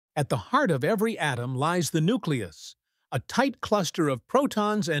At the heart of every atom lies the nucleus, a tight cluster of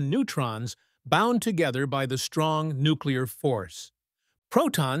protons and neutrons bound together by the strong nuclear force.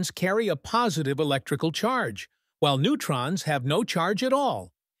 Protons carry a positive electrical charge, while neutrons have no charge at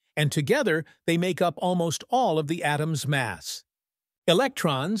all, and together they make up almost all of the atom's mass.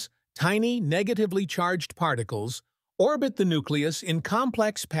 Electrons, tiny negatively charged particles, orbit the nucleus in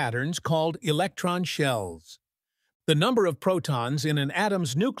complex patterns called electron shells. The number of protons in an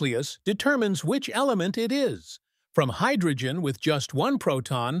atom's nucleus determines which element it is, from hydrogen with just one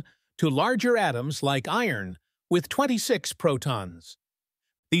proton to larger atoms like iron with 26 protons.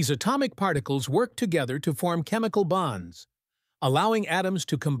 These atomic particles work together to form chemical bonds, allowing atoms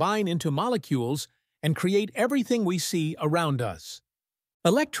to combine into molecules and create everything we see around us.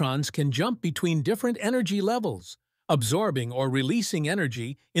 Electrons can jump between different energy levels, absorbing or releasing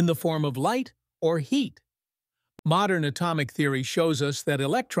energy in the form of light or heat. Modern atomic theory shows us that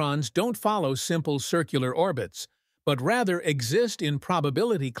electrons don't follow simple circular orbits, but rather exist in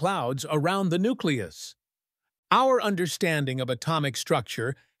probability clouds around the nucleus. Our understanding of atomic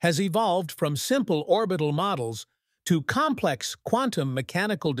structure has evolved from simple orbital models to complex quantum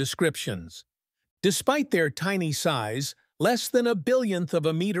mechanical descriptions. Despite their tiny size, less than a billionth of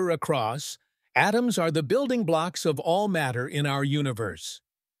a meter across, atoms are the building blocks of all matter in our universe.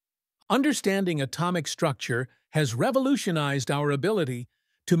 Understanding atomic structure has revolutionized our ability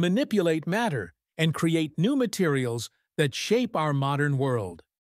to manipulate matter and create new materials that shape our modern world.